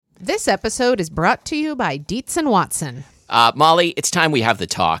This episode is brought to you by Dietz & Watson. Molly, it's time we have the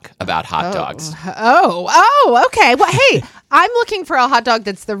talk about hot dogs. Oh, okay. Well, hey, I'm looking for a hot dog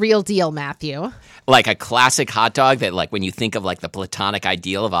that's the real deal, Matthew. Like a classic hot dog that, like, when you think of, like, the platonic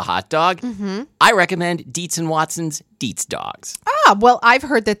ideal of a hot dog, I recommend Dietz & Watson's Dietz Dogs. Well, I've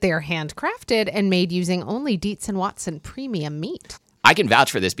heard that they're handcrafted and made using only Dietz & Watson premium meat. I can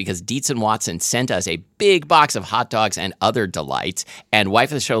vouch for this because Dietz & Watson sent us a big box of hot dogs and other delights. And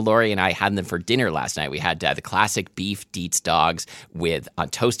wife of the show, Lori, and I had them for dinner last night. We had the classic beef Dietz dogs with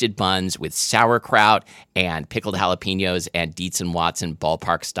toasted buns with sauerkraut and pickled jalapenos and Dietz & Watson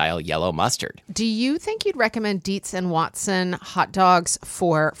ballpark-style yellow mustard. Do you think you'd recommend Dietz & Watson hot dogs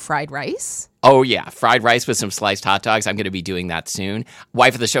for fried rice? Oh, yeah. Fried rice with some sliced hot dogs. I'm going to be doing that soon.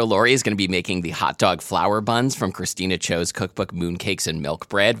 Wife of the show, Lori, is going to be making the hot dog flour buns from Christina Cho's cookbook, Mooncakes and Milk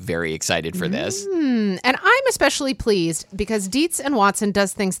Bread. Very excited for this. And I'm especially pleased because Dietz & Watson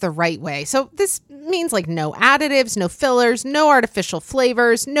does things the right way. So this means like no additives, no fillers, no artificial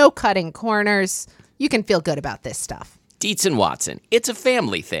flavors, no cutting corners. You can feel good about this stuff. Dietz & Watson. It's a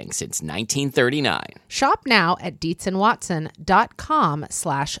family thing since 1939. Shop now at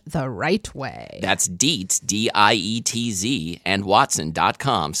dietzandwatson.com/the right way. That's Dietz, D-I-E-T-Z, and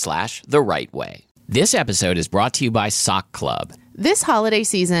Watson.com/the right way. This episode is brought to you by Sock Club. This holiday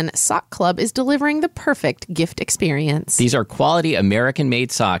season, Sock Club is delivering the perfect gift experience. These are quality American-made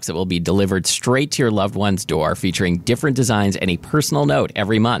socks that will be delivered straight to your loved one's door, featuring different designs and a personal note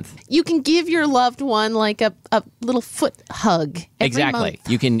every month. You can give your loved one like a little foot hug every month.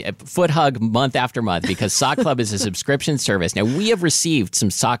 You can foot hug month after month because Sock Club is a subscription service. Now, we have received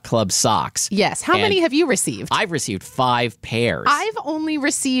some Sock Club socks. Yes. How many have you received? I've received 5 pairs. I've only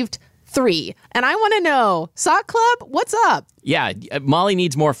received 3. And I want to know, Sock Club, what's up? Yeah, Molly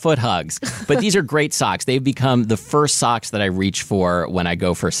needs more foot hugs. But these are great socks. They've become the first socks that I reach for when I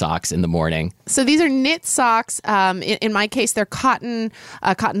go for socks in the morning. So these are knit socks. In my case, they're cotton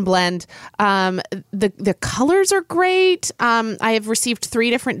blend. The colors are great. I have received 3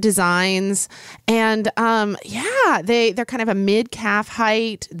 different designs. And they're kind of a mid-calf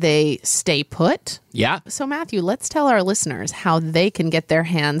height. They stay put. Yeah. So Matthew, let's tell our listeners how they can get their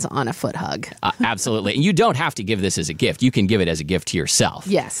hands on a foot hug. Absolutely. And you don't have to give this as a gift. You can give it as a gift to yourself.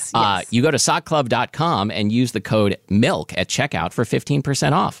 Yes. You go to sockclub.com and use the code MILK at checkout for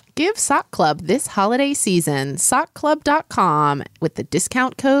 15% off. Give Sock Club this holiday season. Sockclub.com with the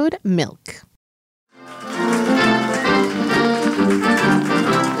discount code MILK.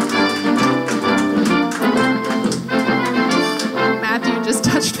 Matthew just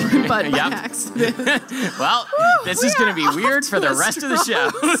touched my butt by accident. Well, this is going to be weird for the rest of the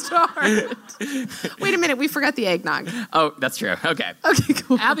show. Wait a minute, we forgot the eggnog. Oh, that's true. Okay. Okay,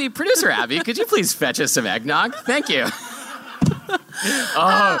 cool. Abby, producer Abby, could you please fetch us some eggnog? Thank you.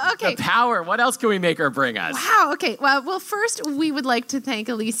 Okay. The power. What else can we make her bring us? Wow, okay. Well, first we would like to thank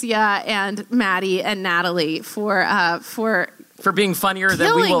Alicia and Maddie and Natalie for being funnier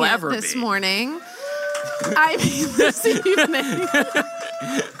than we will ever be. This morning. I mean, this evening.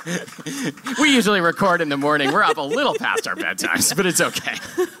 We usually record in the morning. We're up a little past our bedtimes, but it's okay.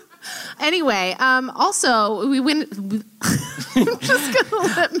 Anyway, also, we went... I'm just going to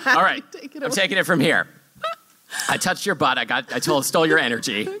let Maddie All right, take it I'm away. taking it from here. I touched your butt. I stole your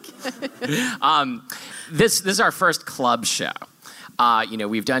energy. Okay. This is our first club show.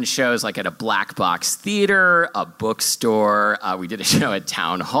 We've done shows like at a black box theater, a bookstore. We did a show at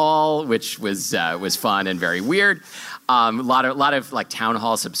Town Hall, which was fun and very weird. A lot of like Town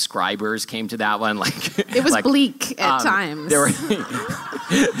Hall subscribers came to that one. Like it was bleak at times. There were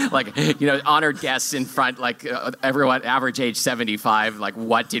honored guests in front, like everyone average age 75. Like,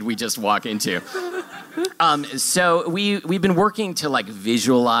 what did we just walk into? So we've been working to like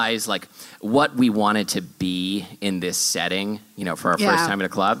visualize like what we wanted to be in this setting, for our first time in a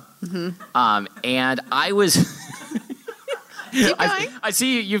club. Mm-hmm. And I was. Keep going. I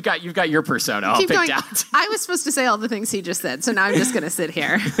see you've got your persona all picked out. I was supposed to say all the things he just said, so now I'm just going to sit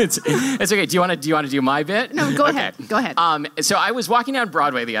here. It's okay. Do you want to do my bit? No, go ahead. Go ahead. So I was walking down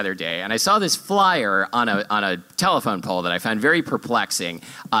Broadway the other day, and I saw this flyer on a telephone pole that I found very perplexing.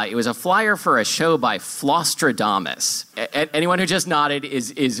 It was a flyer for a show by Flosstradamus. Anyone who just nodded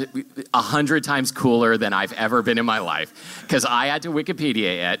is 100 times cooler than I've ever been in my life, because I had to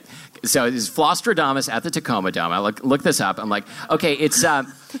Wikipedia it. So it's Flosstradamus at the Tacoma Dome. I look this up. I'm like, okay, it's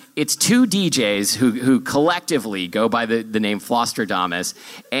 2 DJs who collectively go by the name Flosstradamus,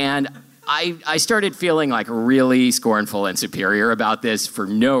 and I started feeling like really scornful and superior about this for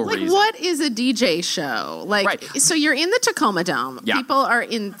no reason. What is a DJ show? Right. So you're in the Tacoma Dome. Yeah. People are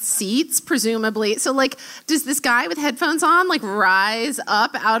in seats, presumably. So does this guy with headphones on rise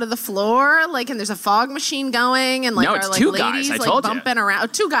up out of the floor? And there's a fog machine going, and no, it's are two ladies guys. I told bumping around. Oh,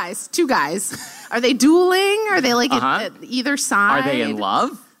 two guys. Are they dueling? Are they at either side? Are they in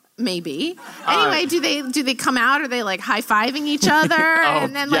love? Maybe. Anyway, do they come out? Are they high-fiving each other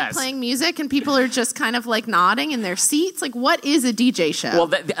and then yes. playing music, and people are just kind of nodding in their seats? What is a DJ show?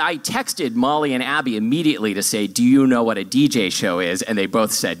 Well, I texted Molly and Abby immediately to say, do you know what a DJ show is? And they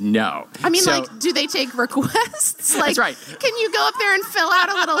both said no. I mean, do they take requests? That's right. Can you go up there and fill out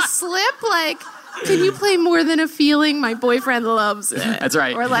a little slip? Can you play More Than a Feeling? My boyfriend loves it. That's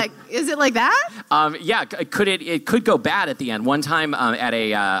right. Or is it like that? Yeah, it could go bad at the end. One time at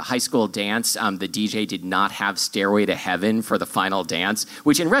a high school dance, the DJ did not have Stairway to Heaven for the final dance,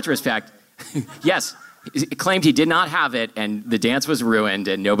 which in retrospect, yes, it claimed he did not have it, and the dance was ruined,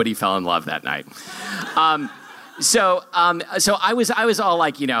 and nobody fell in love that night. So I was all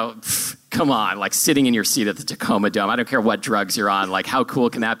come on, sitting in your seat at the Tacoma Dome. I don't care what drugs you're on. How cool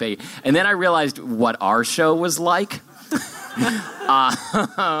can that be? And then I realized what our show was like. I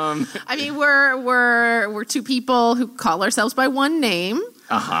mean, we're two people who call ourselves by one name.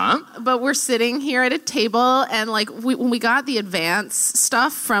 But we're sitting here at a table, and when we got the advance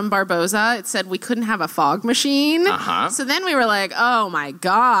stuff from Barboza, it said we couldn't have a fog machine. So then we were like, oh my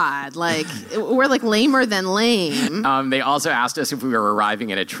God, we're lamer than lame. They also asked us if we were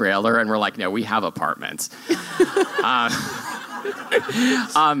arriving in a trailer, and we're like, no, we have apartments.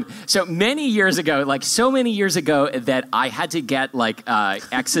 So many years ago that I had to get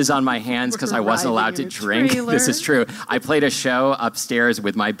X's on my hands because I wasn't allowed to drink. Trailer. This is true. I played a show upstairs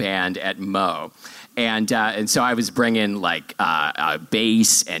with my band at Mo. And so I was bringing a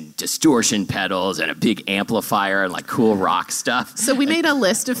bass and distortion pedals and a big amplifier and cool rock stuff. So we made a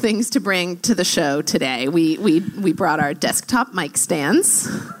list of things to bring to the show today. We brought our desktop mic stands,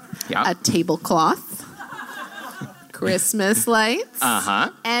 a tablecloth, Christmas lights,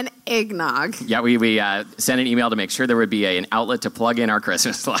 and eggnog. Yeah, we sent an email to make sure there would be an outlet to plug in our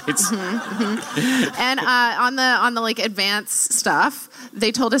Christmas lights. And on the advanced stuff,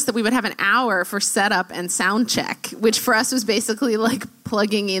 they told us that we would have an hour for setup and sound check, which for us was basically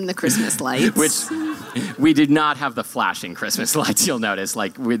plugging in the Christmas lights. Which we did not have the flashing Christmas lights. You'll notice,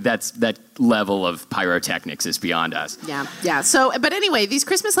 that level of pyrotechnics is beyond us. Yeah. So, but anyway, these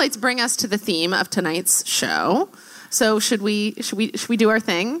Christmas lights bring us to the theme of tonight's show. So should we do our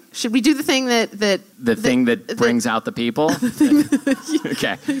thing? Should we do the thing that brings out the people?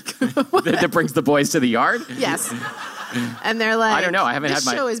 Okay. That brings the boys to the yard? Yes. And they're like, I don't know. I haven't this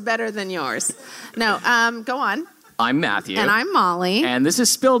had my show is better than yours. No, go on. I'm Matthew. And I'm Molly. And this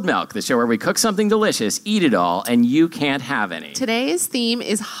is Spilled Milk, the show where we cook something delicious, eat it all, and you can't have any. Today's theme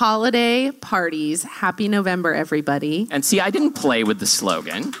is holiday parties. Happy November, everybody. And see, I didn't play with the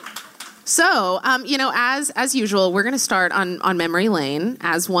slogan. So, as usual, we're going to start on memory lane,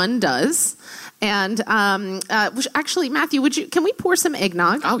 as one does. And actually, Matthew, can we pour some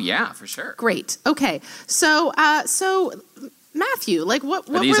eggnog? Oh yeah, for sure. Great. Okay. So Matthew, what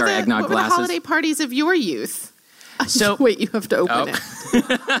were these the glasses? holiday parties of your youth? So wait, you have to open it.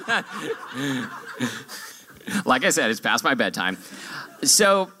 Like I said, it's past my bedtime.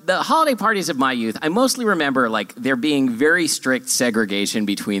 So the holiday parties of my youth, I mostly remember there being very strict segregation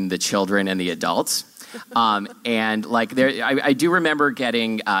between the children and the adults. And I do remember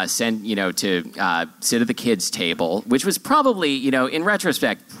getting sent, to sit at the kids' table, which was probably, in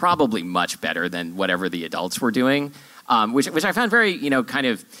retrospect, probably much better than whatever the adults were doing, which I found very, kind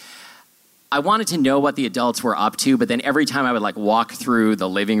of. I wanted to know what the adults were up to, but then every time I would walk through the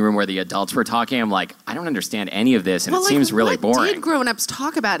living room where the adults were talking, I'm like, I don't understand any of this, and it seems really boring. What did grown-ups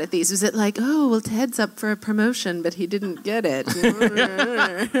talk about at these? Was it Ted's up for a promotion, but he didn't get it?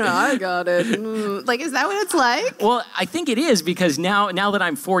 I got it. Is that what it's like? Well, I think it is, because now that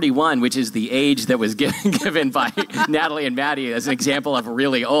I'm 41, which is the age that was given by Natalie and Maddie as an example of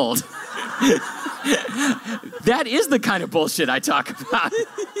really old, that is the kind of bullshit I talk about.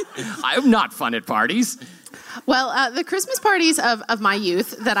 I'm not fun at parties. Well, the Christmas parties of my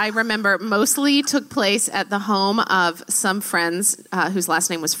youth that I remember mostly took place at the home of some friends whose last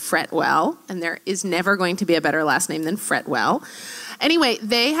name was Fretwell, and there is never going to be a better last name than Fretwell. Anyway,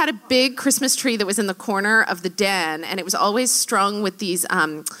 they had a big Christmas tree that was in the corner of the den, and it was always strung with these...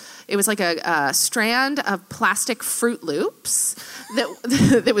 it was like a strand of plastic Fruit Loops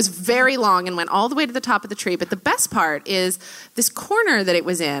that was very long and went all the way to the top of the tree. But the best part is this corner that it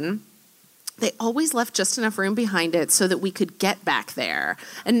was in, they always left just enough room behind it so that we could get back there.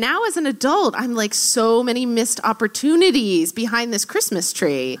 And now as an adult, I'm like, so many missed opportunities behind this Christmas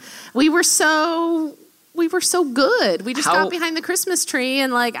tree. We were so good. We just got behind the Christmas tree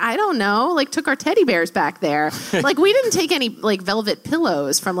and like, I don't know, like took our teddy bears back there. Like we didn't take any like velvet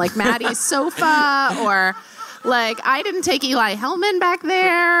pillows from like Maddie's sofa or like I didn't take Eli Hellman back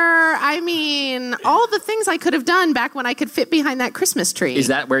there. I mean, all the things I could have done back when I could fit behind that Christmas tree. Is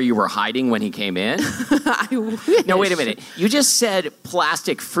that where you were hiding when he came in? I wish. No, wait a minute. You just said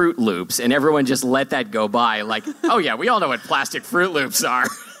plastic Fruit Loops and everyone just let that go by like, oh yeah, we all know what plastic Fruit Loops are.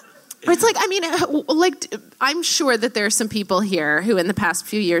 It's like, I mean, like, I'm sure that there are some people here who in the past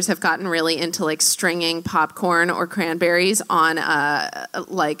few years have gotten really into like stringing popcorn or cranberries on a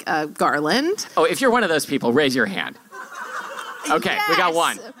garland. Oh, if you're one of those people, raise your hand. Okay, yes. We got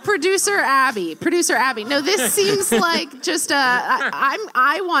one. Producer Abby. No, this seems like just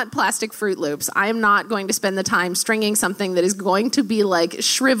I want plastic Fruit Loops. I am not going to spend the time stringing something that is going to be like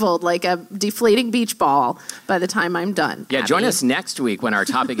shriveled like a deflating beach ball by the time I'm done. Yeah, Abby. Join us next week when our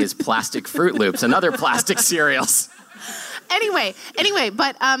topic is plastic Fruit Loops and other plastic cereals. Anyway,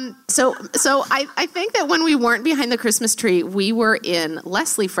 but so I think that when we weren't behind the Christmas tree, we were in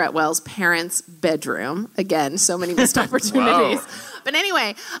Leslie Fretwell's parents' bedroom. Again, so many missed opportunities. But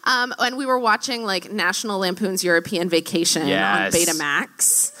anyway, and we were watching like National Lampoon's European Vacation on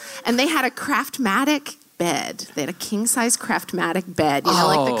Betamax, and they had a Craftmatic bed. They had a king-size Craftmatic bed, you know,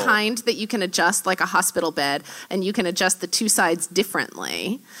 like the kind that you can adjust like a hospital bed, and you can adjust the two sides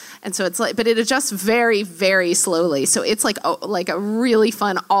differently. And so it's like, but it adjusts very, very slowly. So it's like a really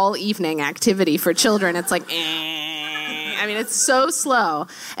fun all evening activity for children. It's like, I mean, it's so slow.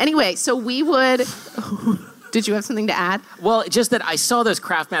 Anyway, so we would. Did you have something to add? Well, just that I saw those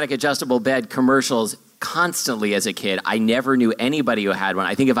Craftmatic adjustable bed commercials constantly as a kid. I never knew anybody who had one.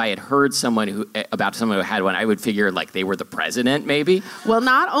 I think if I had heard about someone who had one, I would figure like they were the president, maybe. Well,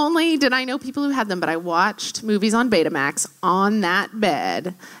 not only did I know people who had them, but I watched movies on Betamax on that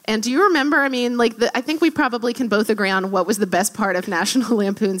bed. And do you remember? I mean, like I think we probably can both agree on what was the best part of National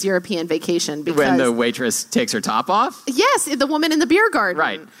Lampoon's European Vacation. Because when the waitress takes her top off? Yes, the woman in the beer garden.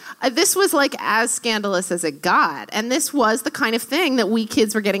 Right. This was like as scandalous as it got, and this was the kind of thing that we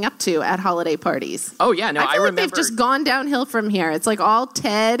kids were getting up to at holiday parties. Oh yeah, no, I feel like remember. They've just gone downhill from here. It's like all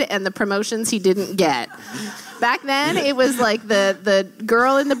Ted and the promotions he didn't get. Back then, it was like the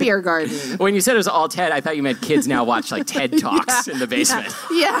girl in the beer garden. When you said it was all Ted, I thought you meant kids now watch like TED Talks in the basement.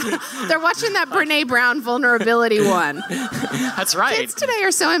 Yeah, they're watching that Brene Brown vulnerability one. That's right. Kids today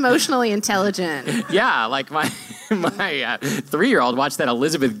are so emotionally intelligent. Yeah, like my 3-year-old watched that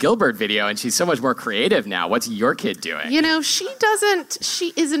Elizabeth Gilbert video, and she's so much more creative now. What's your kid doing? You know, she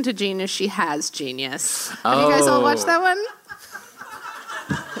isn't a genius. She has genius. Have you guys all watched that one?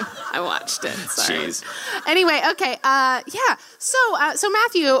 I watched it. Sorry. Jeez. Anyway, okay. Yeah. So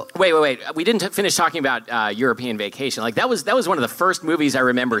Matthew. Wait. We didn't finish talking about European Vacation. Like that was one of the first movies I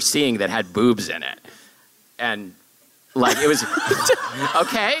remember seeing that had boobs in it, and like it was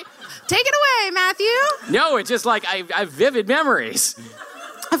okay. Take it away, Matthew. No, it's just like I have vivid memories.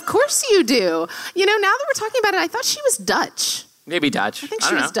 Of course you do. You know, now that we're talking about it, I thought she was Dutch. Maybe Dutch. I think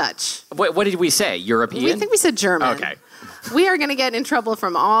she was Dutch. What did we say? European? I think we said German. Okay. We are going to get in trouble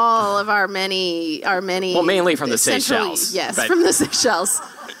from all of our many. Well, mainly from the Seychelles. Yes, from the Seychelles.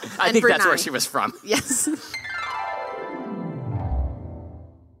 I think that's where she was from. Yes.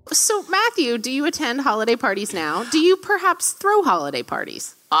 So, Matthew, do you attend holiday parties now? Do you perhaps throw holiday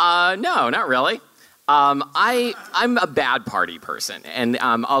parties? No, not really. I'm a bad party person, and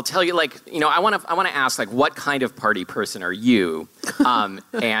I'll tell you, like, you know, I want to ask, like, what kind of party person are you? And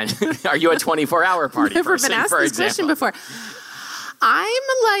are you a 24-hour party person? Never been asked this question before. I'm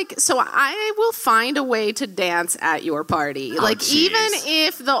like, so I will find a way to dance at your party. Like, even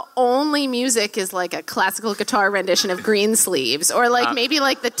if the only music is like a classical guitar rendition of Greensleeves, or like maybe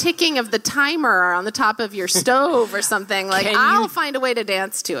like the ticking of the timer on the top of your stove or something, like I'll find a way to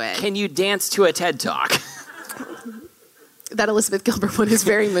dance to it. Can you dance to a TED Talk? That Elizabeth Gilbert one is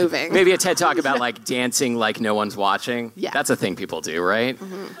very moving. Maybe a TED Talk about like dancing like no one's watching. Yeah. That's a thing people do, right?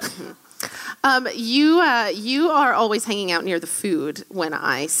 Mm-hmm, mm-hmm. You are always hanging out near the food when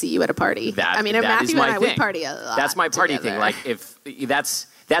I see you at a party. Matthew and I would party a lot. That's my party together. thing. Like if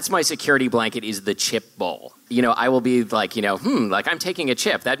that's my security blanket is the chip bowl. You know, I will be like, you know, like I'm taking a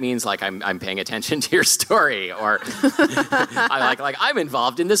chip. That means like I'm paying attention to your story, or I like I'm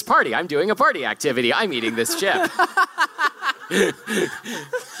involved in this party. I'm doing a party activity. I'm eating this chip.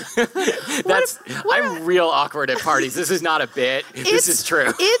 I'm real awkward at parties. This is not a bit. This is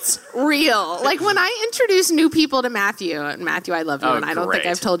true. It's real. Like when I introduce new people to Matthew, and Matthew, I love you, and I don't think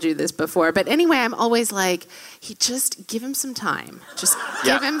I've told you this before, but anyway, I'm always like, just give him some time. Just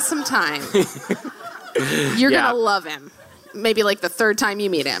give him some time. You're going to love him. Maybe like the third time you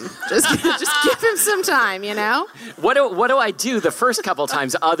meet him. Just give him some time, you know? What do I do the first couple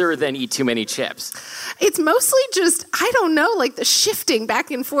times other than eat too many chips? It's mostly just, I don't know, like the shifting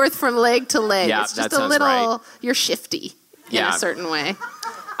back and forth from leg to leg. Yeah, it's just that a little, right. You're shifty in a certain way.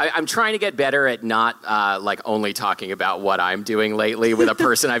 I'm trying to get better at not like only talking about what I'm doing lately with a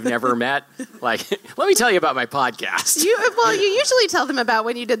person I've never met. Like, let me tell you about my podcast. You usually tell them about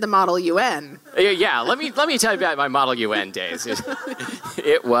when you did the Model UN. Yeah, let me tell you about my Model UN days.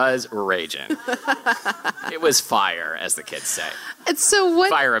 It was raging. It was fire, as the kids say. And so what?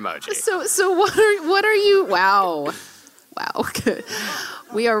 Fire emoji. So what are you? Wow. Good.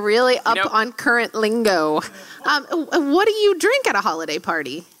 We are really up on current lingo. What do you drink at a holiday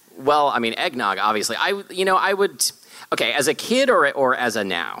party? Well, I mean, eggnog, obviously. I would. Okay, as a kid or as a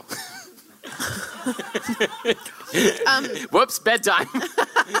now. Whoops, bedtime.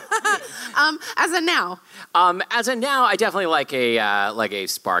 As a now. As a now, I definitely like a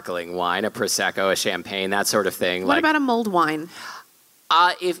sparkling wine, a prosecco, a champagne, that sort of thing. What about a mulled wine?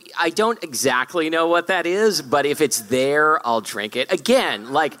 If I don't exactly know what that is, but if it's there, I'll drink it. Again,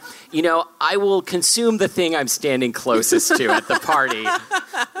 I will consume the thing I'm standing closest to at the party.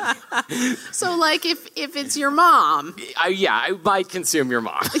 So, like, if it's your mom. I might consume your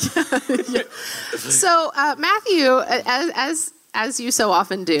mom. Yeah. So, Matthew, as you so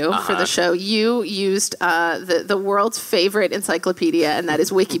often do for the show, you used the world's favorite encyclopedia, and that is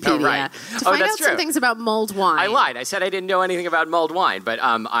Wikipedia, to find out some things about mulled wine. I lied. I said I didn't know anything about mulled wine, but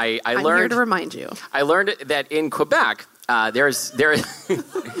I'm learned. I'm here to remind you. I learned that in Quebec, there.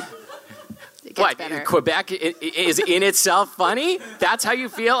 What? Better. Quebec is in itself funny? That's how you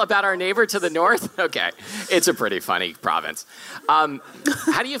feel about our neighbor to the north? Okay. It's a pretty funny province. How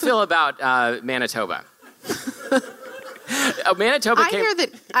do you feel about Manitoba? Manitoba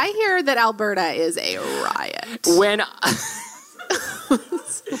I hear that Alberta is a riot. When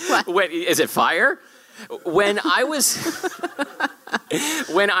is it fire? When I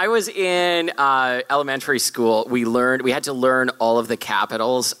was in elementary school, we had to learn all of the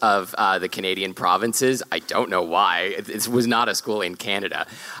capitals of the Canadian provinces. I don't know why. It was not a school in Canada.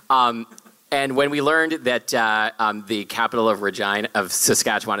 And when we learned that the capital of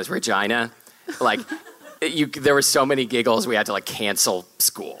Saskatchewan is Regina, there were so many giggles we had to cancel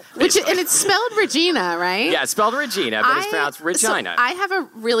school. And it's spelled Regina, right? Yeah, it's spelled Regina, but it's pronounced Regina. So I have a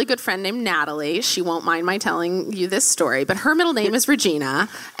really good friend named Natalie. She won't mind my telling you this story, but her middle name is Regina,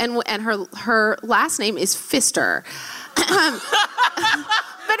 and her last name is Pfister.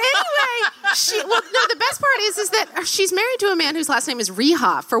 But anyway, the best part is that she's married to a man whose last name is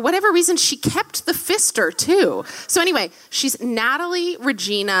Reha. For whatever reason, she kept the Pfister too. So anyway, she's Natalie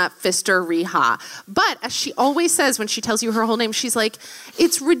Regina Pfister Reha. But as she always says when she tells you her whole name, she's like,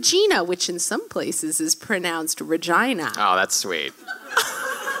 it's Regina, which in some places is pronounced Regina. Oh, that's sweet.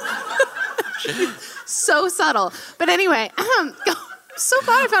 So subtle. But anyway, so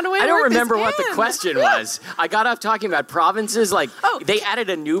glad I found a way to I don't work remember this what the question was. I got off talking about provinces. They added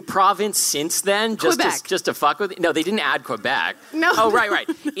a new province since then just to fuck with it. No, they didn't add Quebec. No. Oh, right.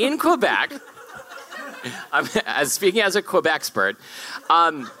 In Quebec, speaking as a Quebec expert,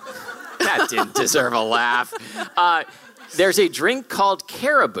 that didn't deserve a laugh. There's a drink called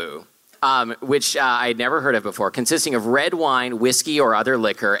Caribou, which I had never heard of before, consisting of red wine, whiskey or other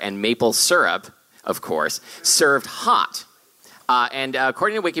liquor, and maple syrup, of course, served hot. And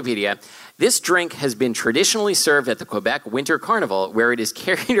according to Wikipedia, this drink has been traditionally served at the Quebec Winter Carnival, where it is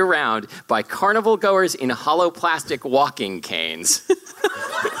carried around by carnival goers in hollow plastic walking canes.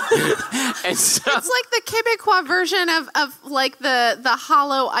 And so, it's like the Quebecois version of the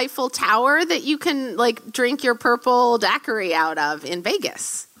hollow Eiffel Tower that you can drink your purple daiquiri out of in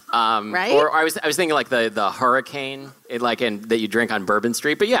Vegas. Right? Or I was thinking the hurricane that you drink on Bourbon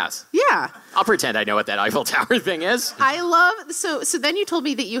Street, but yes. Yeah. I'll pretend I know what that Eiffel Tower thing is. I love so then you told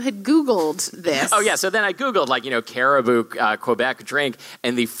me that you had Googled this. Oh yeah, so then I Googled Caribou Quebec drink,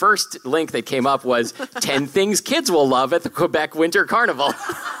 and the first link that came up was 10 things kids will love at the Quebec Winter Carnival.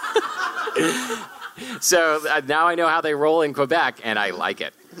 So now I know how they roll in Quebec, and I like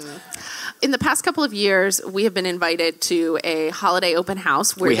it. Mm-hmm. In the past couple of years, we have been invited to a holiday open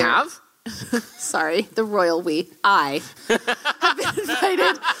house. We have? sorry, the royal we, I have been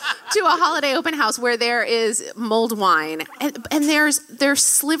invited to a holiday open house where there is mulled wine, and there's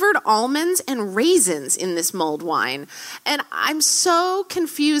slivered almonds and raisins in this mulled wine. And I'm so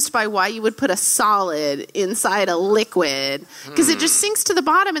confused by why you would put a solid inside a liquid, because it just sinks to the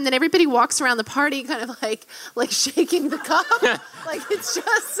bottom, and then everybody walks around the party kind of like shaking the cup. Like,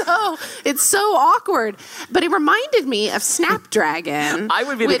 it's so awkward. But it reminded me of Snapdragon. I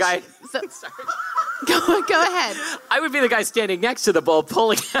would be the guy. Sorry. Go ahead. I would be the guy standing next to the bowl,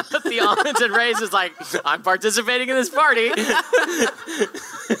 pulling out the almonds and raisins, like, I'm participating in this party. But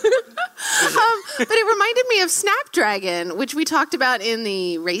it reminded me of Snapdragon, which we talked about in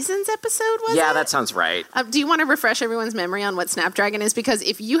the raisins episode, was it? Yeah, that sounds right. Do you want to refresh everyone's memory on what Snapdragon is? Because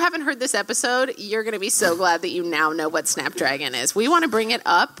if you haven't heard this episode, you're going to be so glad that you now know what Snapdragon is. We want to bring it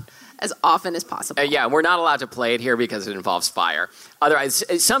up as often as possible. Yeah, we're not allowed to play it here because it involves fire. Otherwise,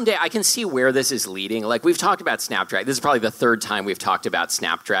 someday I can see where this is leading. Like, we've talked about Snapdragon. This is probably the third time we've talked about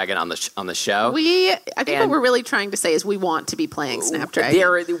Snapdragon on the show. I think what we're really trying to say is we want to be playing Snapdragon.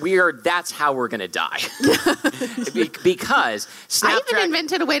 That's how we're going to die. Because Snapdragon... I even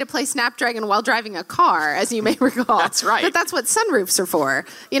invented a way to play Snapdragon while driving a car, as you may recall. That's right. But that's what sunroofs are for.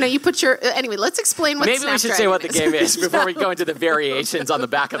 You put your... Anyway, let's explain what Snapdragon is. Maybe we should say what the game is before we go into the variations on the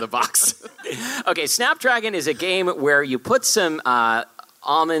back of the box. Okay, Snapdragon is a game where you put some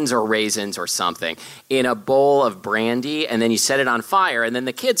almonds or raisins or something in a bowl of brandy, and then you set it on fire, and then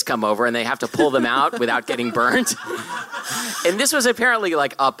the kids come over and they have to pull them out without getting burnt. And this was apparently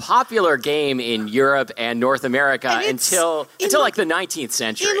like a popular game in Europe and North America until like the 19th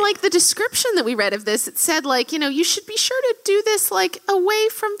century. In like the description that we read of this, it said like, you should be sure to do this like away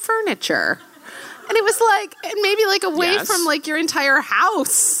from furniture. And it was like, maybe like away from like your entire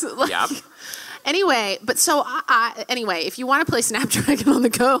house. Yep. Anyway, but so if you want to play Snapdragon on the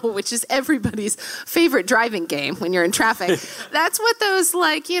go, which is everybody's favorite driving game when you're in traffic, that's what those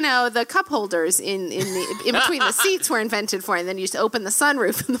like, the cup holders in between the seats were invented for. And then you just open the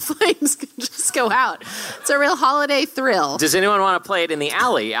sunroof and the flames can just go out. It's a real holiday thrill. Does anyone want to play it in the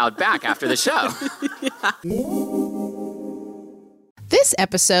alley out back after the show? This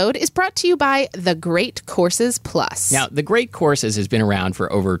episode is brought to you by The Great Courses Plus. Now, The Great Courses has been around for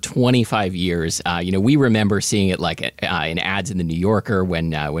over 25 years. We remember seeing it like in ads in The New Yorker when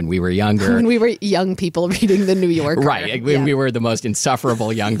we were younger. When we were young people reading The New Yorker. Right. When we were the most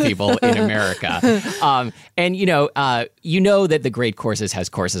insufferable young people in America. And that The Great Courses has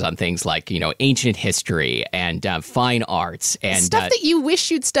courses on things like, ancient history and fine arts. And stuff that you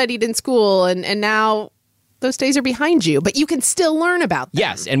wish you'd studied in school and now... those days are behind you, but you can still learn about them.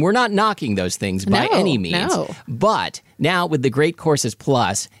 Yes, and we're not knocking those things by any means. No. But now with the Great Courses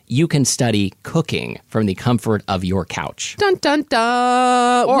Plus, you can study cooking from the comfort of your couch. Dun, dun,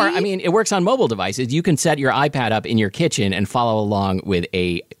 dun. Or, it works on mobile devices. You can set your iPad up in your kitchen and follow along with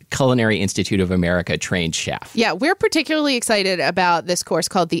a Culinary Institute of America trained chef. Yeah, we're particularly excited about this course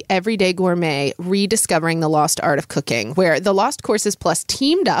called The Everyday Gourmet, Rediscovering the Lost Art of Cooking, where the Lost Courses Plus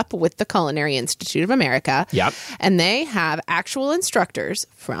teamed up with the Culinary Institute of America. Yep. And they have actual instructors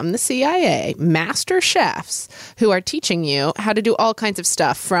from the CIA, master chefs, who are teaching you how to do all kinds of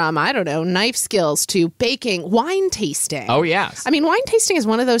stuff from, knife skills to baking, wine tasting. Oh, yes. Wine tasting is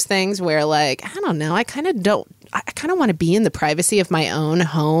one of those things where, I kind of want to be in the privacy of my own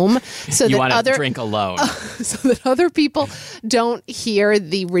home so you that want to drink alone. So that other people don't hear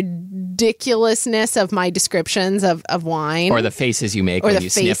the ridiculousness of my descriptions of wine. Or the faces you make when you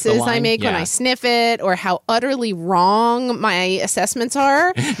sniff the wine. Or the faces I make when I sniff it, or how utterly wrong my assessments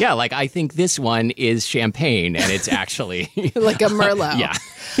are. Yeah, I think this one is champagne and it's actually... like a Merlot. Yeah.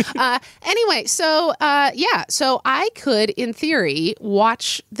 Anyway, so I could, in theory,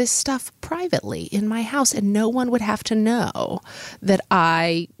 watch this stuff privately in my house and no one would have to know that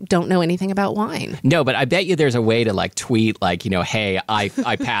I don't know anything about wine. No, but I bet you there's a way to tweet hey, I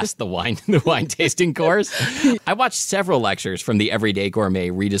passed the wine tasting course. I watched several lectures from the Everyday Gourmet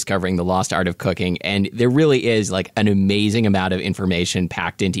Rediscovering the Lost Art of Cooking, and there really is an amazing amount of information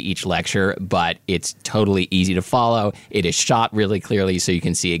packed into each lecture, but it's totally easy to follow. It is shot really clearly so you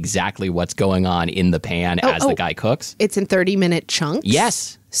can see exactly what's going on in the pan as the guy cooks. It's in 30-minute chunks?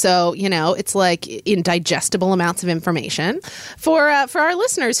 Yes. So, it's indigestible amounts of information. For our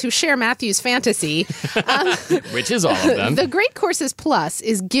listeners who share Matthew's fantasy, which is all of them, the Great Courses Plus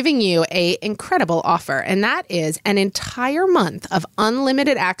is giving you an incredible offer, and that is an entire month of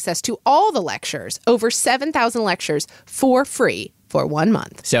unlimited access to all the lectures, over 7,000 lectures, for free for 1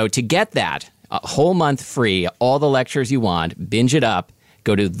 month. So to get that, a whole month free, all the lectures you want, binge it up,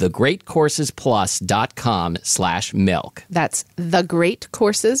 Go to thegreatcoursesplus.com/milk. That's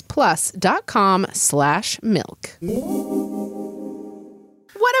thegreatcoursesplus.com/milk.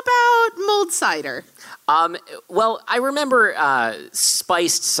 What about mulled cider? Well, I remember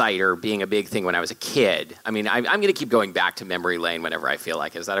spiced cider being a big thing when I was a kid. I mean, I'm going to keep going back to memory lane whenever I feel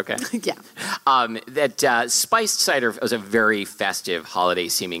like it. Is that okay? Yeah. Spiced cider was a very festive,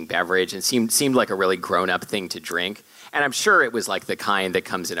 holiday-seeming beverage and seemed like a really grown-up thing to drink. And I'm sure it was like the kind that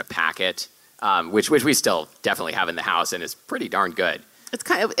comes in a packet, which we still definitely have in the house, and is pretty darn good.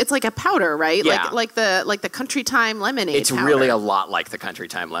 It's like a powder, right? Yeah. Like the Country Time lemonade. It's powder. really a lot like the Country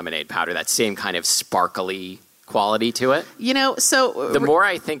Time lemonade powder. That same kind of sparkly quality to it. You know, so the more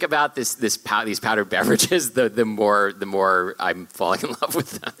I think about these powdered beverages, the more I'm falling in love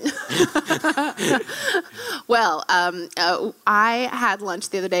with them. Well, I had lunch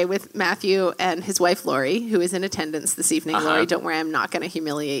the other day with Matthew and his wife Lori, who is in attendance this evening. Lori, don't worry, I'm not going to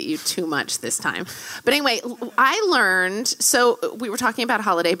humiliate you too much this time. But anyway, I learned. So we were talking about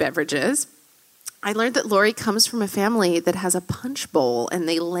holiday beverages. I learned that Lori comes from a family that has a punch bowl and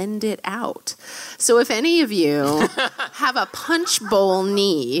they lend it out. So if any of you have a punch bowl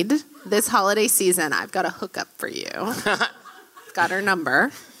need this holiday season, I've got a hookup for you. Got her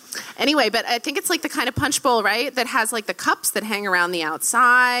number. Anyway, but I think it's like the kind of punch bowl, right, that has like the cups that hang around the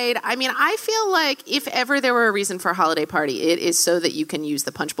outside. I mean, I feel like if ever there were a reason for a holiday party, it is so that you can use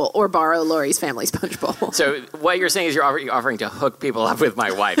the punch bowl or borrow Lori's family's punch bowl. So what you're saying is you're offering to hook people up with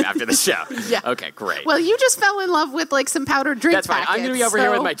my wife after the show. Yeah. Okay, great. Well, you just fell in love with like some powdered drink That's fine. packets. I'm going to be over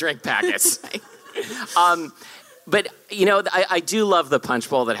here with my drink packets. But, you know, I do love the punch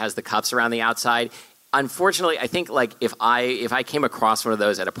bowl that has the cups around the outside. Unfortunately, I think like if I came across one of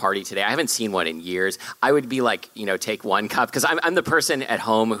those at a party today, I haven't seen one in years. I would be like, you know, take one cup because I'm the person at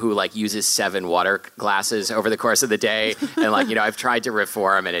home who like uses 7 water glasses over the course of the day, and like, you know, I've tried to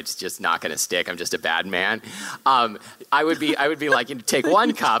reform and it's just not going to stick. I'm just a bad man. I would be like, you know, take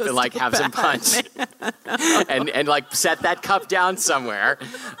one cup and like have some punch, and like set that cup down somewhere,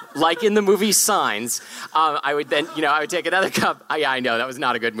 like in the movie Signs. I would then, you know, I would take another cup. Yeah, I know that was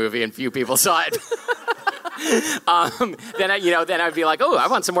not a good movie and few people saw it. Then I'd be like, oh, I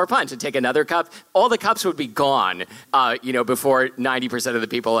want some more punch, and take another cup. All the cups would be gone, before 90% of the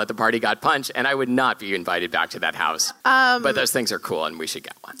people at the party got punch, and I would not be invited back to that house. But those things are cool, and we should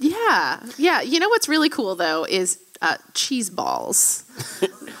get one. Yeah. You know what's really cool though is cheese balls.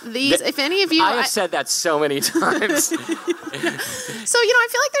 These, if any of you, I have said that so many times. So, you know, I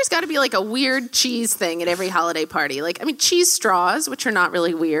feel like there's got to be like a weird cheese thing at every holiday party. Like, I mean, cheese straws, which are not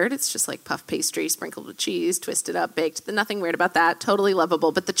really weird. It's just like puff pastry sprinkled with cheese, twisted up, baked. Nothing weird about that. Totally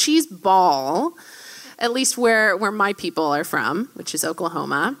lovable. But the cheese ball, at least where my people are from, which is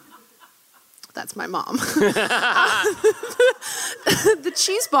Oklahoma. That's my mom. The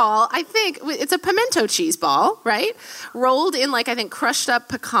cheese ball, I think, it's a pimento cheese ball, right? Rolled in, like, I think, crushed up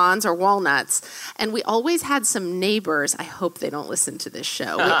pecans or walnuts. And we always had some neighbors. I hope they don't listen to this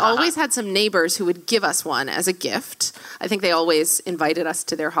show. We always had some neighbors who would give us one as a gift. I think they always invited us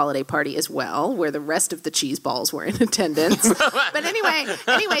to their holiday party as well, where the rest of the cheese balls were in attendance. But anyway,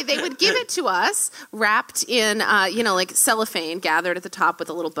 they would give it to us wrapped in, like cellophane, gathered at the top with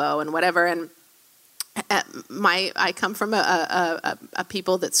a little bow and whatever. And I come from a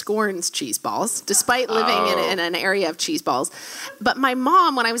people that scorns cheese balls, despite living in an area of cheese balls. But my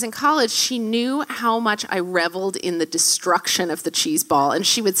mom, when I was in college, she knew how much I reveled in the destruction of the cheese ball, and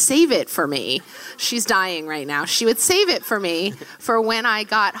she would save it for me. She's dying right now. She would save it for me for when I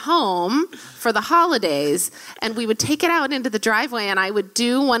got home for the holidays, and we would take it out into the driveway, and I would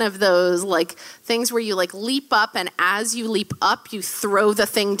do one of those like things where you like leap up, and as you leap up, you throw the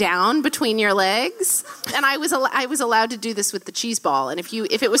thing down between your legs. And I was allowed to do this with the cheese ball. And if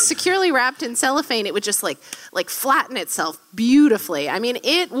it was securely wrapped in cellophane, it would just like flatten itself beautifully. I mean,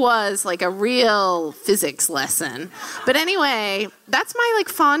 it was like a real physics lesson. But anyway, that's my like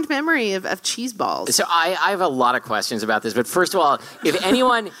fond memory of cheese balls. So I have a lot of questions about this. But first of all, if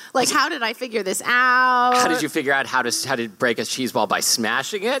anyone like, how did I figure this out? How did you figure out how to break a cheese ball by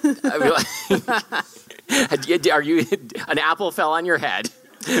smashing it? Are you an apple fell on your head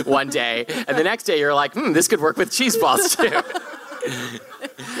one day, and the next day you're like, this could work with cheese balls too.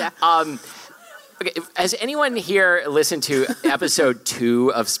 Yeah. Okay, has anyone here listened to episode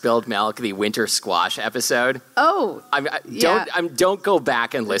 2 of Spilled Milk, the winter squash episode? Oh, don't go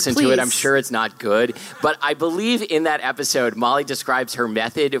back and listen to it. I'm sure it's not good. But I believe in that episode, Molly describes her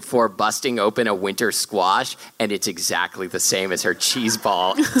method for busting open a winter squash, and it's exactly the same as her cheese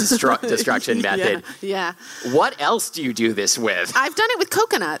ball destruction method. Yeah. What else do you do this with? I've done it with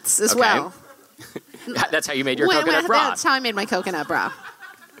coconuts as well. That's how you made your coconut bra. That's how I made my coconut bra.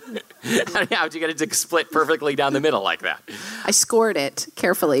 How'd you get it to split perfectly down the middle like that? I scored it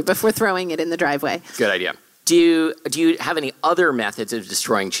carefully before throwing it in the driveway. Good idea. Do you have any other methods of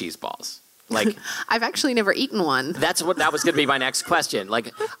destroying cheese balls? Like, I've actually never eaten one. that was going to be my next question.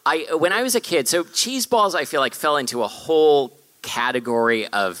 Like, when I was a kid, so cheese balls, I feel like fell into a whole category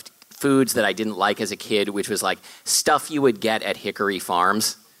of foods that I didn't like as a kid, which was like stuff you would get at Hickory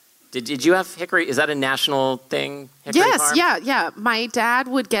Farms. Did you have Hickory? Is that a national thing? Hickory Yes, Farm? yeah. My dad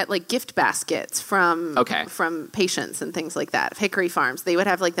would get like gift baskets from patients and things like that. Hickory Farms. They would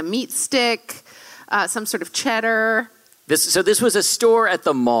have like the meat stick, some sort of cheddar. This was a store at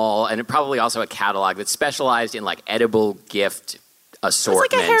the mall, and probably also a catalog that specialized in like edible gift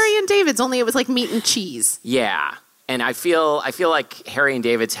assortments. It was like a Harry and David's, only it was like meat and cheese. Yeah. And I feel like Harry and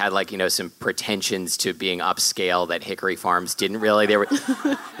David's had like, some pretensions to being upscale that Hickory Farms didn't really. They were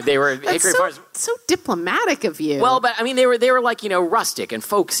Hickory Farms. So diplomatic of you. Well, but I mean they were like, rustic and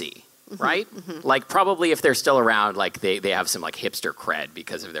folksy, right? Mm-hmm. Like probably if they're still around, like they have some like hipster cred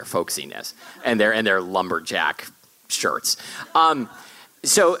because of their folksiness and their lumberjack shirts.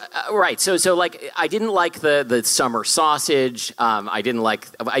 So like I didn't like the summer sausage.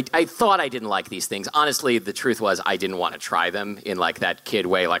 I thought I didn't like these things. Honestly, the truth was I didn't want to try them in like that kid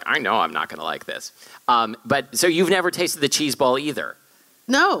way. Like I know I'm not going to like this. But so you've never tasted the cheese ball either.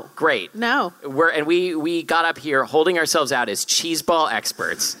 No. Great. No. We got up here holding ourselves out as cheese ball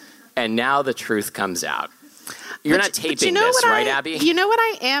experts, and now the truth comes out. You're not taping this, right, Abby? You know what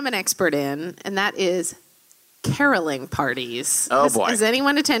I am an expert in, and that is caroling parties. Oh, boy. Has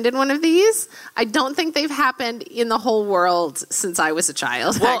anyone attended one of these? I don't think they've happened in the whole world since I was a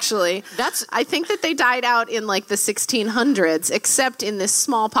child, actually. I think that they died out in like the 1600s, except in this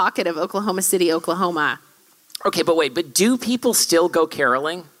small pocket of Oklahoma City, Oklahoma. Okay, but do people still go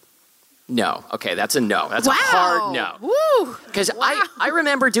caroling? No. Okay, that's a no. That's a hard no. Woo! Because I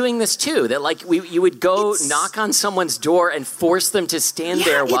remember doing this too, that like you would go knock on someone's door and force them to stand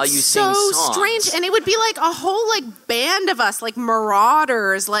there while you sing songs. It's so strange. And it would be like a whole like band of us, like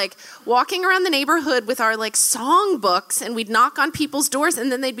marauders, like walking around the neighborhood with our like song books, and we'd knock on people's doors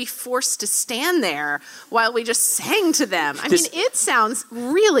and then they'd be forced to stand there while we just sang to them. I mean, it sounds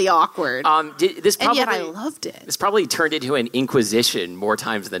really awkward. And yet I loved it. This probably turned into an inquisition more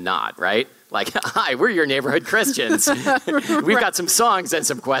times than not, right? Like, hi, we're your neighborhood Christians. We've got some songs and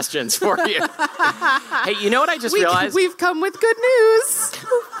some questions for you. Hey, you know what I just realized? We've come with good news.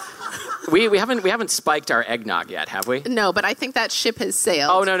 We haven't spiked our eggnog yet, have we? No, but I think that ship has sailed.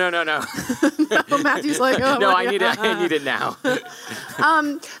 Oh no. No, Matthew's like, oh no, my I need it now.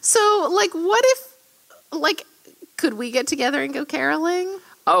 So like, what if, like, could we get together and go caroling?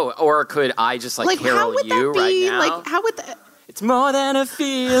 Oh, or could I just like carol you right now? Like, how would that? It's more than a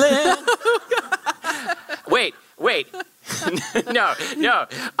feeling. Wait. No.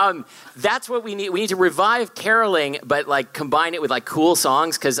 That's what we need. We need to revive caroling, but like combine it with like cool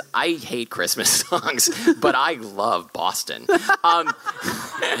songs, because I hate Christmas songs, but I love Boston.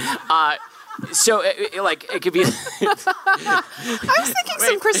 So like it could be. I was thinking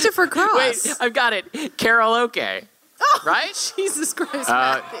some Christopher Cross. Wait, I've got it. Karaoke. Oh, right? Jesus Christ.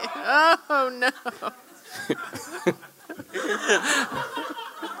 Oh no.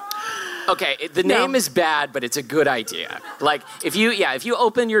 Okay, the name is bad, but it's a good idea. Like if you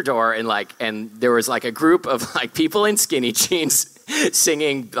open your door and there was like a group of like people in skinny jeans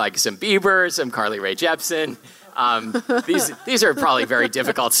singing like some Bieber, some Carly Rae Jepsen. These are probably very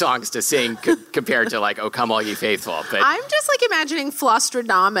difficult songs to sing compared to like "O Come All Ye Faithful." But I'm just like imagining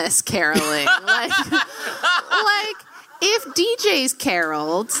Flostradamus caroling, like if DJs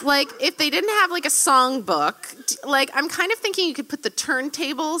caroled, like if they didn't have like a songbook, like I'm kind of thinking you could put the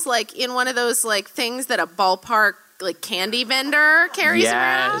turntables like in one of those like things that a ballpark like candy vendor carries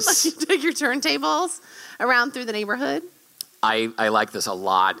around. Like you take your turntables around through the neighborhood. I like this a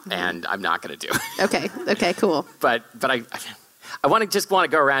lot, and I'm not going to do it. Okay, cool. But I want to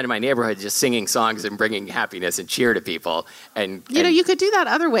go around in my neighborhood just singing songs and bringing happiness and cheer to people. And you could do that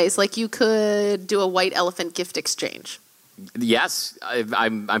other ways. Like you could do a white elephant gift exchange. Yes,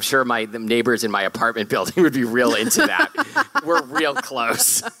 I'm sure the neighbors in my apartment building would be real into that. We're real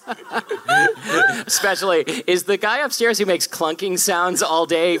close. Especially, is the guy upstairs who makes clunking sounds all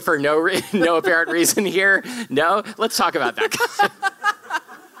day for no apparent reason here? No? Let's talk about that guy.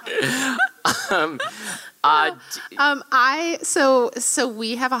 So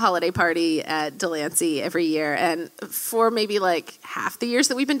we have a holiday party at Delancey every year, and for maybe like half the years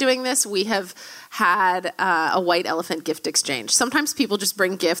that we've been doing this, we have had a white elephant gift exchange. Sometimes people just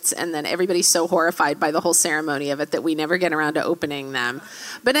bring gifts, and then everybody's so horrified by the whole ceremony of it that we never get around to opening them.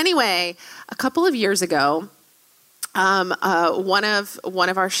 But anyway, a couple of years ago, one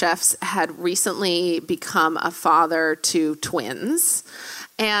of our chefs had recently become a father to twins.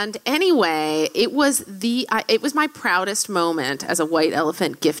 And anyway, it was my proudest moment as a White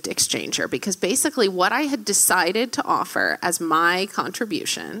Elephant gift exchanger, because basically what I had decided to offer as my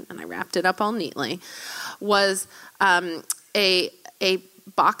contribution, and I wrapped it up all neatly, was a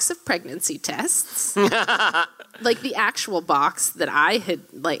box of pregnancy tests. Like the actual box that I had,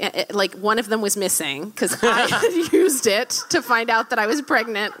 like one of them was missing because I had used it to find out that I was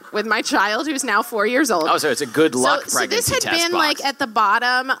pregnant with my child, who's now 4 years old. Oh, so it's a good luck so pregnancy this had test been box. like at the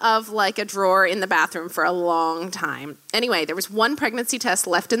bottom of like a drawer in the bathroom for a long time. Anyway, there was one pregnancy test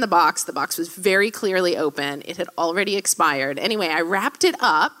left in the box. The box was very clearly open. It had already expired. Anyway, I wrapped it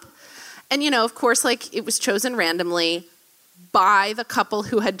up, and of course, like it was chosen randomly by the couple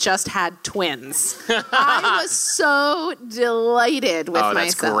who had just had twins. I was so delighted with myself.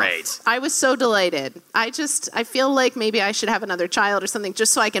 That's great. I was so delighted. I feel like maybe I should have another child or something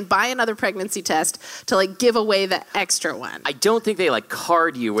just so I can buy another pregnancy test to like give away the extra one. I don't think they like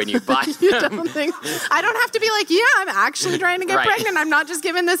card you when you buy them. I don't have to be like, yeah, I'm actually trying to get pregnant. I'm not just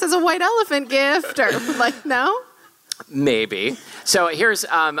giving this as a White Elephant gift or like, no. Maybe. So here's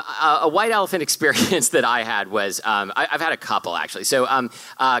a White Elephant experience that I had was, I've had a couple actually. So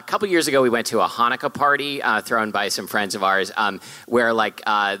a couple years ago we went to a Hanukkah party thrown by some friends of ours where like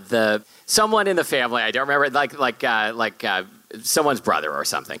someone in the family, I don't remember, like someone's brother or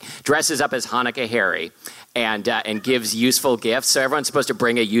something, dresses up as Hanukkah Harry and gives useful gifts. So everyone's supposed to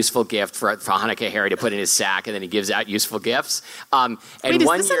bring a useful gift for Hanukkah Harry to put in his sack, and then he gives out useful gifts. Wait, is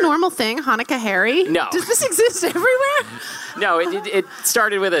this a normal thing, Hanukkah Harry? No. Does this exist everywhere? No, it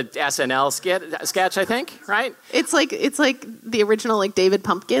started with a SNL sketch, I think, right? It's like the original like David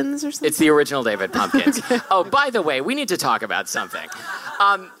Pumpkins or something? It's the original David Pumpkins. Okay. Oh, by the way, we need to talk about something.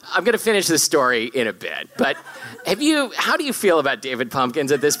 I'm going to finish this story in a bit, but how do you feel about David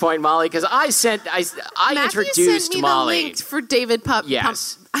Pumpkins at this point, Molly? Because I introduced sent me Molly. The link for David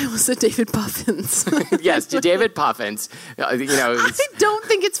Yes. I almost said David Puffins. Yes, to David Puffins. I don't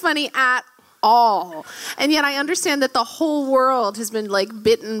think it's funny at all. And yet I understand that the whole world has been like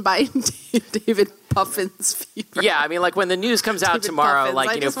bitten by David Puffins fever. Yeah, I mean, like when the news comes out tomorrow,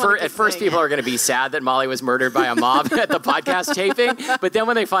 Puffins, at first people are going to be sad that Molly was murdered by a mob at the podcast taping, but then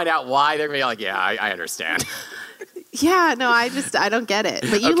when they find out why, they're going to be like, yeah, I understand. Yeah, no, I don't get it.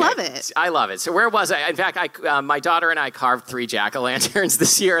 But you love it. I love it. So where was I? In fact, my daughter and I carved 3 jack-o'-lanterns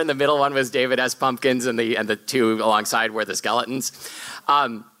this year, and the middle one was David S. Pumpkins, and the 2 alongside were the skeletons.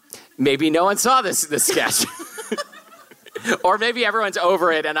 Maybe no one saw this sketch. Or maybe everyone's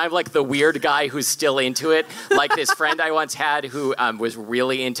over it, and I'm like the weird guy who's still into it. Like this friend I once had who was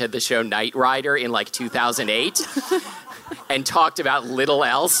really into the show Knight Rider in like 2008 and talked about little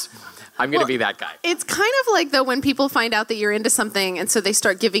else. I'm going to be that guy. It's kind of like, though, when people find out that you're into something, and so they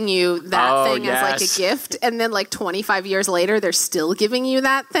start giving you that thing as like a gift, and then like 25 years later, they're still giving you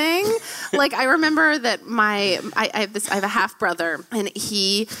that thing. Like I remember that I have a half brother, and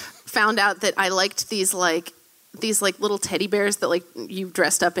he found out that I liked these little teddy bears that like you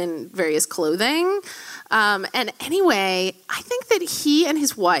dressed up in various clothing. And anyway, I think that he and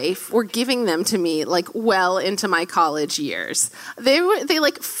his wife were giving them to me like well into my college years. They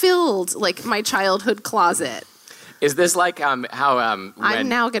like filled like my childhood closet. Is this like how I'm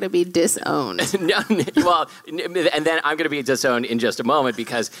now going to be disowned? No, well, and then I'm going to be disowned in just a moment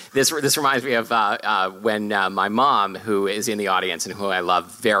because this reminds me of when my mom, who is in the audience and who I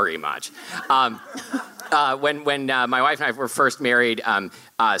love very much, when my wife and I were first married,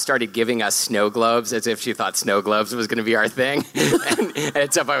 started giving us snow globes as if she thought snow globes was going to be our thing. and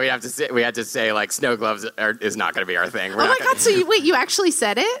at some point we had to say like snow globes is not going to be our thing. Oh my God! So you actually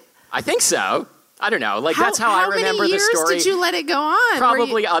said it? I think so. I don't know. Like that's how I remember the story. How many years did you let it go on?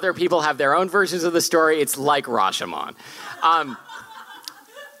 Probably other people have their own versions of the story. It's like Rashomon.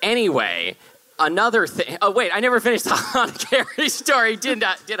 Anyway, another thing. Oh wait, I never finished the Hanukkah Harry story, did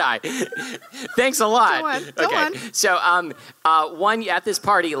I? Thanks a lot. Go on. So one at this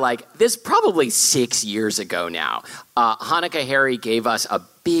party, like this probably 6 years ago now, Hanukkah Harry gave us a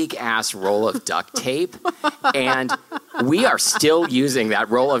big ass roll of duct tape, and we are still using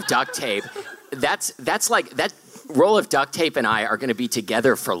that roll of duct tape. That's like that roll of duct tape and I are going to be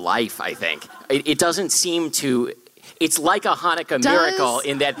together for life, I think. It doesn't seem to. It's like a Hanukkah miracle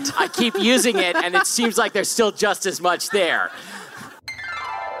in that I keep using it and it seems like there's still just as much there.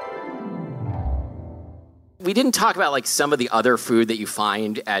 We didn't talk about like some of the other food that you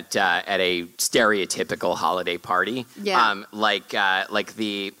find at a stereotypical holiday party. Yeah. Like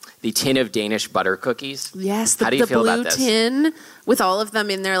the tin of Danish butter cookies. Yes, How do you feel blue about this? tin with all of them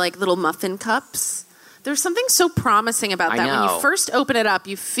in their like little muffin cups. There's something so promising about I that. When know. you first open it up,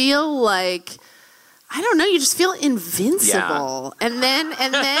 you feel like, I don't know, you just feel invincible. Yeah. And then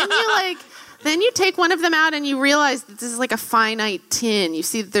you like, then you take one of them out and you realize that this is like a finite tin. You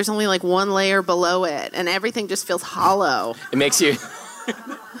see that there's only like one layer below it and everything just feels hollow. It makes you...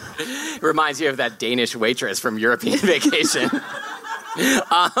 It reminds you of that Danish waitress from European Vacation.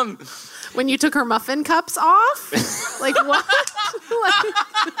 When you took her muffin cups off? Like what?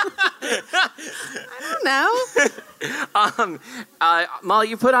 I don't know. Molly,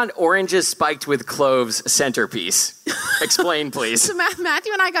 you put on oranges spiked with cloves centerpiece. Explain, please. So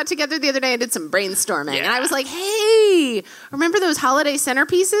Matthew and I got together the other day and did some brainstorming. Yeah. And I was like, hey, remember those holiday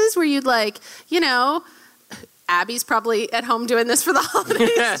centerpieces where you'd like, you know, Abby's probably at home doing this for the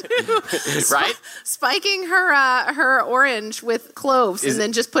holidays too. Right? Spiking her orange with cloves and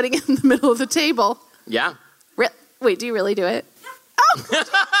then just putting it in the middle of the table. Yeah. Wait, do you really do it?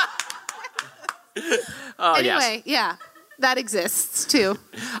 Oh, Anyway, yeah. That exists too.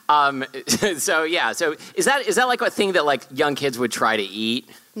 So is that like a thing that like young kids would try to eat?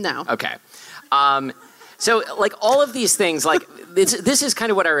 No. Okay. So like all of these things, like this is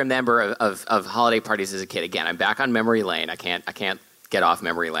kind of what I remember of holiday parties as a kid. Again, I'm back on memory lane. I can't get off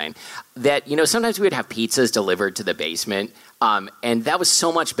memory lane. That, you know, sometimes we would have pizzas delivered to the basement. And that was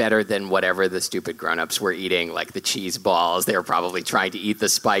so much better than whatever the stupid grown-ups were eating, like the cheese balls. They were probably trying to eat the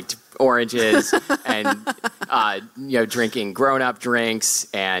spiked oranges and, drinking grown-up drinks.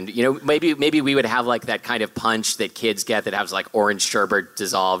 And, you know, maybe we would have like that kind of punch that kids get that has like orange sherbet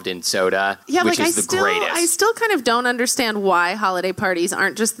dissolved in soda, Yeah, which like is the greatest. I still kind of don't understand why holiday parties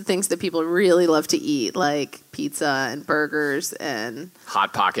aren't just the things that people really love to eat, like pizza and burgers and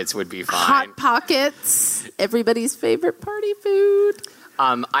Hot Pockets would be fine. Hot Pockets, everybody's favorite party food.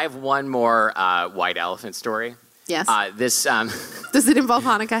 I have one more white elephant story. Yes. This Does it involve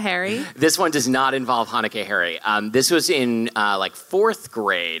Hanukkah Harry? This one does not involve Hanukkah Harry. This was in like fourth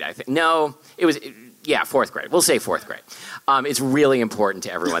grade, I think. No, it was, fourth grade. We'll say fourth grade. It's really important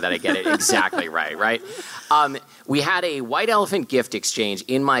to everyone that I get it exactly right? We had a white elephant gift exchange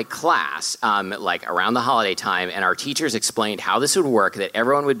in my class, like around the holiday time, and our teachers explained how this would work, that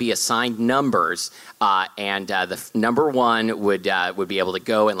everyone would be assigned numbers, and the number one would be able to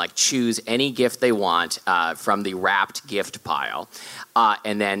go and like choose any gift they want from the wrapped gift pile.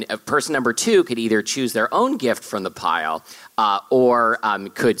 And then person number two could either choose their own gift from the pile or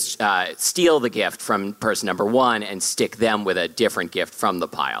could steal the gift from person number one and stick them with a different gift from the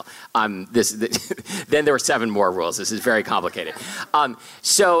pile. Then there were 7 more rules. This is very complicated. They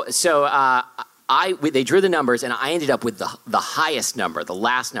drew the numbers, and I ended up with the highest number, the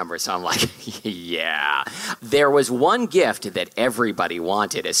last number. So I'm like, yeah. There was one gift that everybody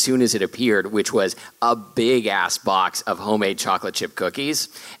wanted as soon as it appeared, which was a big-ass box of homemade chocolate chip cookies.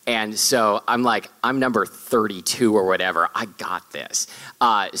 And so I'm like, I'm number 32 or whatever. I got this.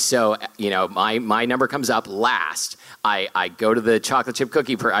 So, you know, my number comes up last. I go to the chocolate chip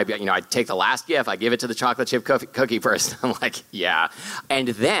cookie I take the last gift. I give it to the chocolate chip cookie person. I'm like, yeah. And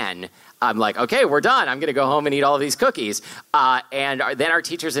then I'm like, okay, we're done. I'm going to go home and eat all of these cookies. And then our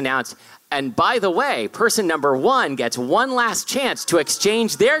teachers announced, and by the way, person number one gets one last chance to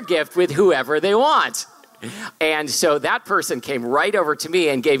exchange their gift with whoever they want. And so that person came right over to me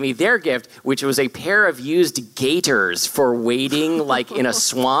and gave me their gift, which was a pair of used gaiters for wading like in a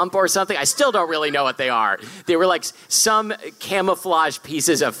swamp or something. I still don't really know what they are. They were like some camouflage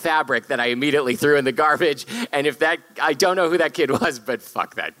pieces of fabric that I immediately threw in the garbage. And I don't know who that kid was, but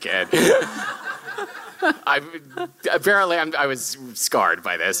fuck that kid. I was scarred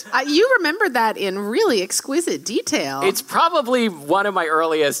by this. You remember that in really exquisite detail. It's probably one of my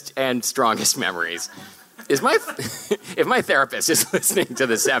earliest and strongest memories. If my therapist is listening to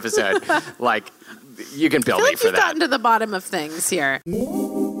this episode, like, you can bill me for you've that. gotten to the bottom of things here.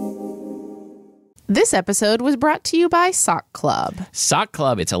 This episode was brought to you by Sock Club. Sock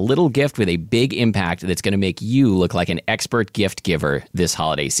Club, it's a little gift with a big impact that's going to make you look like an expert gift giver this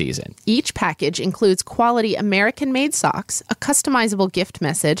holiday season. Each package includes quality American-made socks, a customizable gift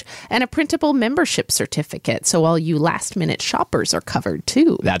message, and a printable membership certificate, so all you last-minute shoppers are covered,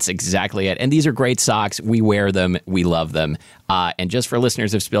 too. That's exactly it. And these are great socks. We wear them. We love them. And just for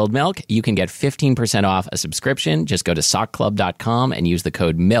listeners of Spilled Milk, you can get 15% off a subscription. Just go to sockclub.com and use the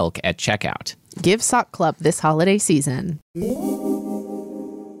code MILK at checkout. Give Sock Club this holiday season.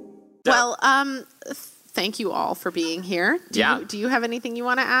 Well, thank you all for being here. Do you have anything you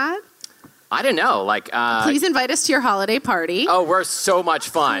want to add? I don't know. Please invite us to your holiday party. Oh, we're so much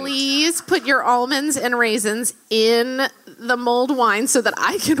fun. Please put your almonds and raisins in the mulled wine so that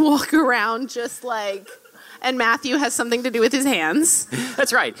I can walk around just like and Matthew has something to do with his hands.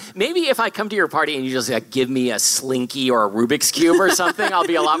 That's right. Maybe if I come to your party and you just give me a Slinky or a Rubik's Cube or something, I'll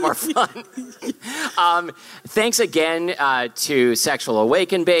be a lot more fun. Thanks again to Sexual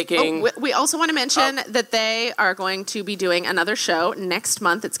Awaken Baking. We also want to mention that they are going to be doing another show next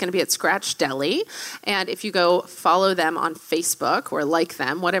month. It's going to be at Scratch Deli. And if you go follow them on Facebook or like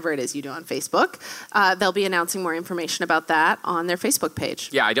them, whatever it is you do on Facebook, they'll be announcing more information about that on their Facebook page.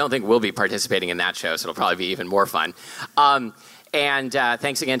 Yeah, I don't think we'll be participating in that show, so it'll probably be even more fun. And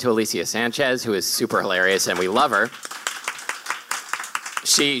thanks again to Alicia Sanchez, who is super hilarious, and we love her.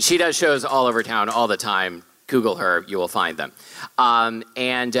 She does shows all over town all the time. Google her, you will find them. And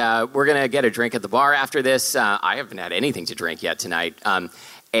we're going to get a drink at the bar after this. I haven't had anything to drink yet tonight.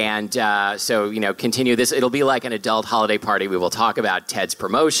 So, continue this. It'll be like an adult holiday party. We will talk about Ted's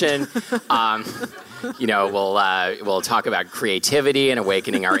promotion. We'll talk about creativity and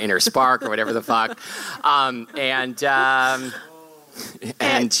awakening our inner spark or whatever the fuck. I'm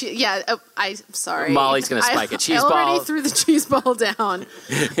sorry. Molly's going to spike a cheese ball. I already threw the cheese ball down.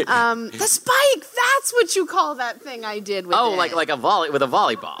 The spike, that's what you call that thing I did with it. Oh, like a volley with a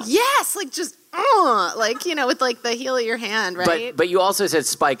volleyball. Yes, with the heel of your hand, right? But you also said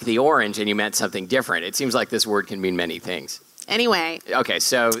spike the orange and you meant something different. It seems like this word can mean many things. Anyway. Okay,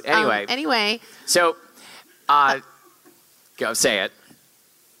 so anyway. So, go say it.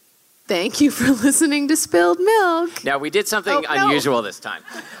 Thank you for listening to Spilled Milk. Now, we did something unusual this time.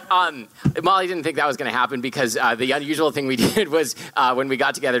 Molly didn't think that was going to happen because the unusual thing we did was when we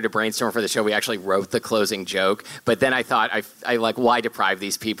got together to brainstorm for the show, we actually wrote the closing joke. But then I thought, why deprive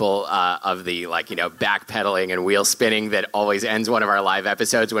these people of the, backpedaling and wheel spinning that always ends one of our live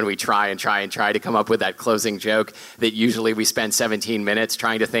episodes when we try to come up with that closing joke that usually we spend 17 minutes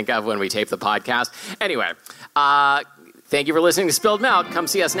trying to think of when we tape the podcast. Anyway, thank you for listening to Spilled Milk. Come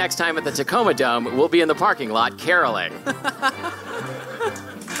see us next time at the Tacoma Dome. We'll be in the parking lot caroling.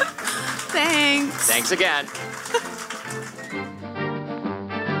 Thanks. Thanks again.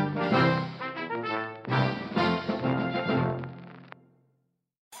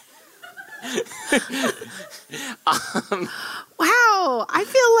 Wow. I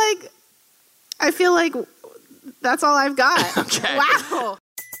feel like that's all I've got. Okay. Wow.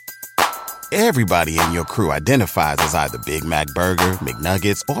 Everybody in your crew identifies as either Big Mac Burger,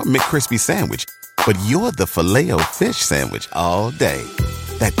 McNuggets, or McCrispy Sandwich. But you're the Filet-O-Fish Sandwich all day.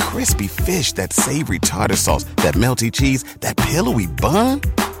 That crispy fish, that savory tartar sauce, that melty cheese, that pillowy bun.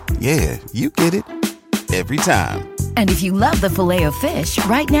 Yeah, you get it. Every time. And if you love the Filet-O-Fish,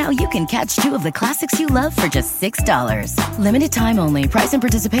 right now you can catch two of the classics you love for just $6. Limited time only. Price and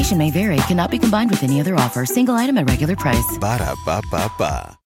participation may vary. Cannot be combined with any other offer. Single item at regular price.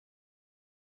 Ba-da-ba-ba-ba.